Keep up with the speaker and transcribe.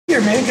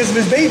here, man, because of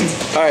his baby.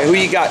 All right, who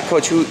you got,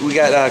 Coach? We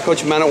got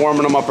Coach Mena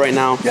warming them up right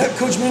now. Yeah,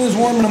 Coach Mena's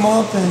warming them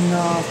up, and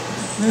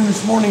then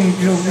this morning,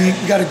 you know,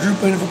 we got a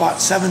group in of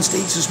about 7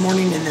 states this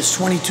morning in this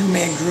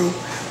 22-man group.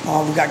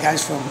 We got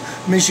guys from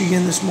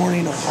Michigan this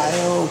morning,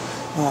 Ohio,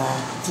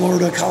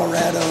 Florida,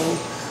 Colorado,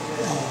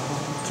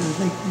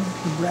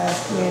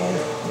 Nebraska,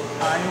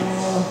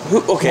 Iowa,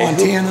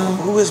 Montana.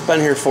 Who has been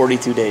here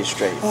 42 days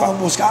straight?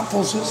 Well, Scott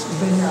Fulsis has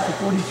been here for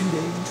 42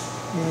 days,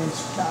 and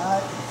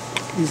Scott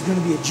is going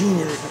to be a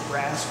junior at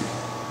Nebraska.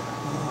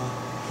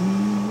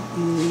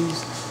 He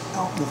is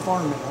out in the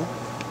farm mill.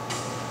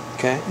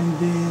 Okay. And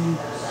then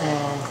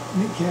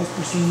Nick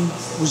Casperson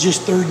was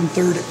just third and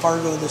third at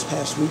Fargo this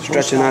past week.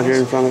 Stretching out here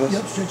in front of us?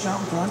 Yep, stretching out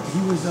in front.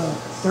 He was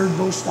third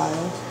both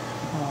styles.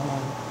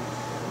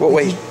 What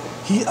weight?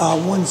 He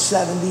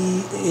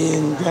 170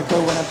 in Greco,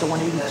 went up to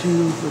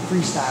 182 for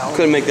freestyle.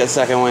 Couldn't make that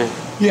second weight.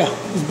 Yeah.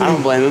 I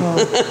don't blame him.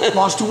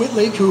 Lost to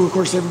Whitlake, who of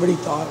course everybody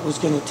thought was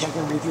going to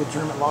technically through the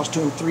tournament. Lost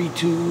to him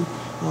 3-2.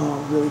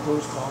 Really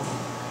close call.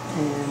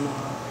 And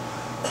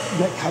we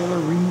got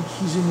Kyler Reed.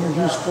 He's in here. He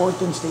was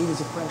fourth in state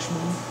as a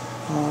freshman.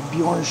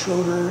 Bjorn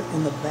Schroeder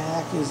in the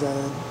back is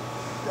a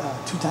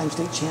two-time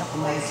state champ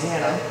from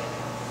Montana.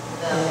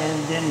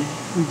 And then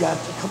we've got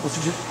a couple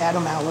of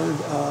Adam Allard,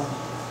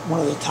 one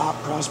of the top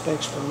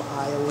prospects from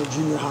Iowa,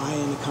 junior high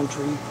in the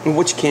country. And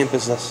which camp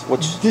is this?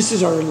 This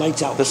is our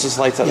lights out. This is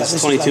lights out. Yeah, this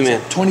is 22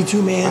 man.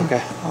 22 man.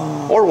 Okay.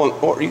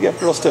 Or you got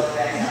girls too.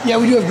 Yeah,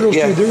 we do have girls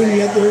too.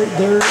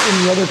 They're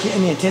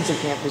in the intensive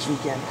camp this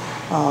weekend.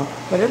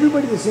 But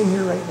everybody that's in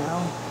here right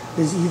now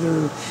is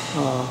either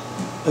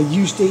a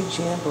U state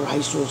champ or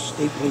high school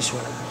state place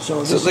winner.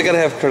 So they got to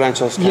have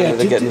credentials to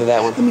get into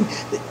that one. I mean,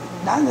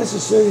 not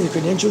necessarily the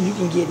credential you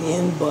can get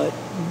in, but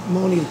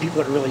only the people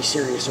that are really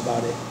serious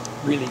about it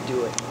really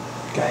do it.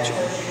 Gotcha.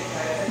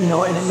 You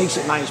know, and it makes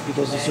it nice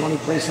because it's the only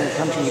place in the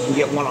country you can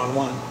get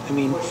one-on-one. I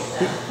mean,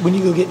 when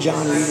you go get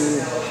John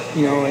Reeder,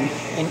 you know,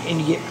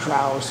 and you get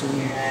Kraus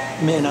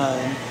and Mena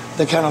and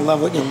the kind of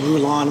level, you know,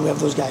 Rulon, we have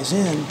those guys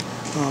in,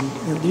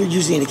 you know, you're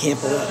usually in a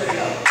camp of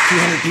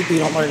 200 people,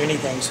 you don't learn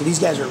anything. So these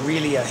guys are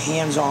really a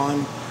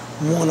hands-on,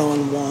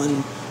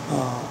 one-on-one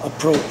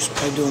approach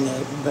by doing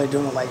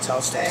the lights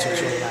out stuff, so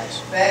it's really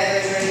nice.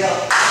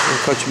 And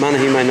Coach Mena,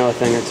 he might know a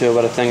thing or two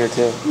about a thing or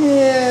two.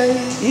 Yeah,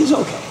 he's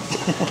okay.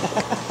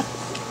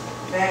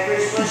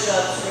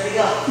 Push-ups, ready to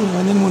go. You know,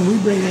 and then when we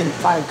bring in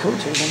 5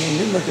 coaches, I mean,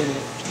 you're looking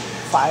at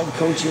 5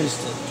 coaches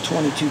to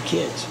 22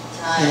 kids,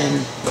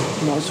 and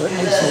you know, so it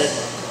makes it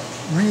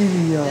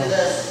really.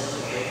 This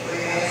is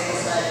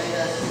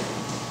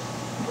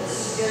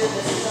good.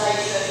 This is how you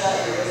stretch out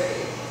your wrist.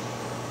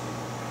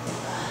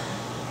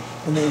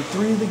 And then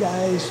 3 of the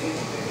guys,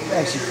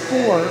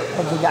 actually 4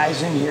 of the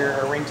guys in here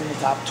are ranked in the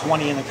top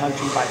 20 in the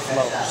country by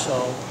flow.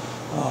 So,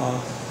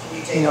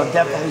 you know,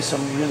 definitely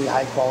some really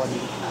high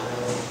quality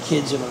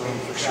kids in the room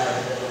for sure.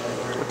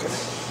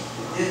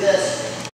 Do this.